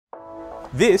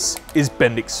This is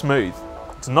Bendix SMOOTH.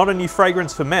 It's not a new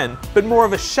fragrance for men, but more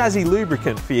of a chassis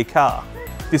lubricant for your car.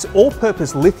 This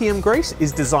all-purpose lithium grease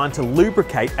is designed to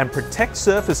lubricate and protect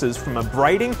surfaces from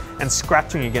abrading and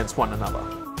scratching against one another.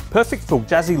 Perfect for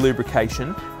chassis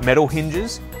lubrication, metal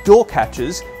hinges, door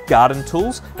catches, garden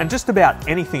tools, and just about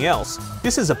anything else.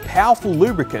 This is a powerful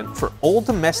lubricant for all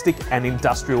domestic and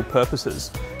industrial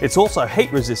purposes. It's also heat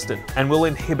resistant and will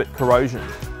inhibit corrosion.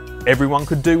 Everyone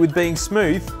could do with being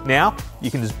smooth. Now you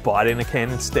can just buy it in a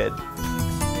can instead.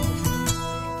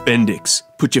 Bendix.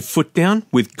 Put your foot down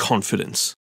with confidence.